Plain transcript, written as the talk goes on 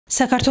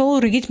საქართველო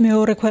რიგით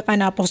მეორე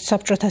ქვეყანაა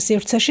პოსტსაბჭოთა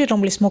სივრცეში,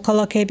 რომლის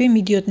მოქალაქეები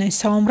მიდიოდნენ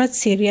საომრად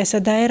სირიასა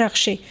და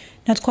ერაყში.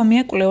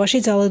 ნათქვამია კვლევაში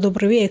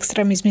ძალადობრივი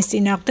ექსტრემიზმის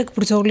წინააღმდეგ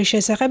ბრძოლის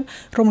შესახებ,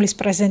 რომლის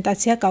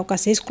პრეზენტაცია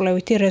კავკასიის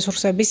კვლევითი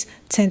რესურსების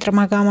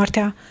ცენტრმა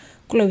გამართა.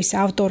 კვლევის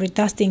ავტორი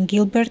დასტინ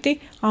გილბერტი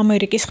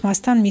ამერიკის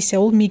ხმასთან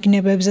მისეულ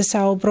მიგნებებზე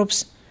საუბრობს.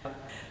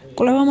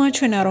 კვლევამ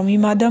აჩვენა, რომ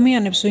იმ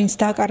ადამიანებს, ვინც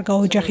დაკარგა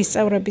ოჯახის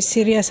წევრები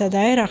სირიასა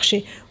და ერაყში,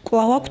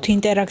 კვლავ აქვთ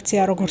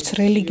ინტერაქცია როგორც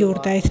რელიგიურ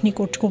და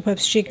ეთნიკურ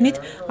ჯგუფებს შიგნით,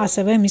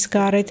 ასევე მის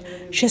გარეთ.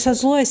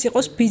 შესაძლოა ეს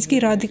იყოს ბიძგი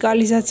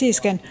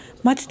რადიკალიზაციისკენ.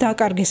 მათ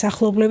დაკარგეს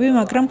ახლობლები,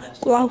 მაგრამ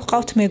კვლავ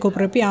ჰყავთ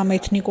მეგობრები ამ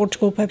ეთნიკურ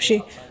ჯგუფებში.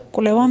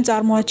 კვლევამ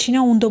წარმოაჩინა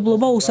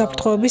უნდობლობა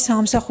უსაფრთხოების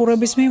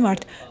სამსახურების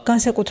მიმართ,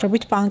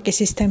 განსაკუთრებით ბანკის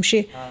სისტემში.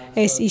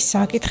 ეს ის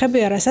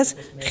საკითხებია, რასაც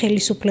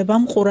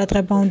ხელისუფლებამ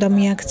ყურადღება უნდა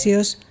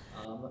მიაქციოს.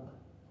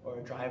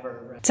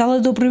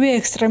 ძალადობრივი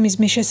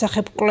ექსტრემიზმის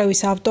შესახებ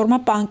კვლევის ავტორმა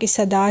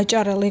პანკისა და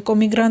აჭარელ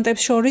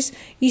ეკომიგრანტებს შორის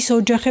ის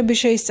ოჯახები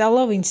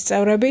შეისწავლა, ვინც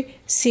წევრები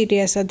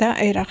სირიასა და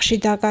ერაყში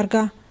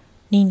დაკარგა.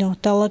 ნინო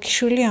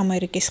დალაქიშვილი,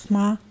 ამერიკის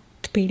ხმა,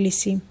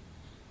 თბილისი.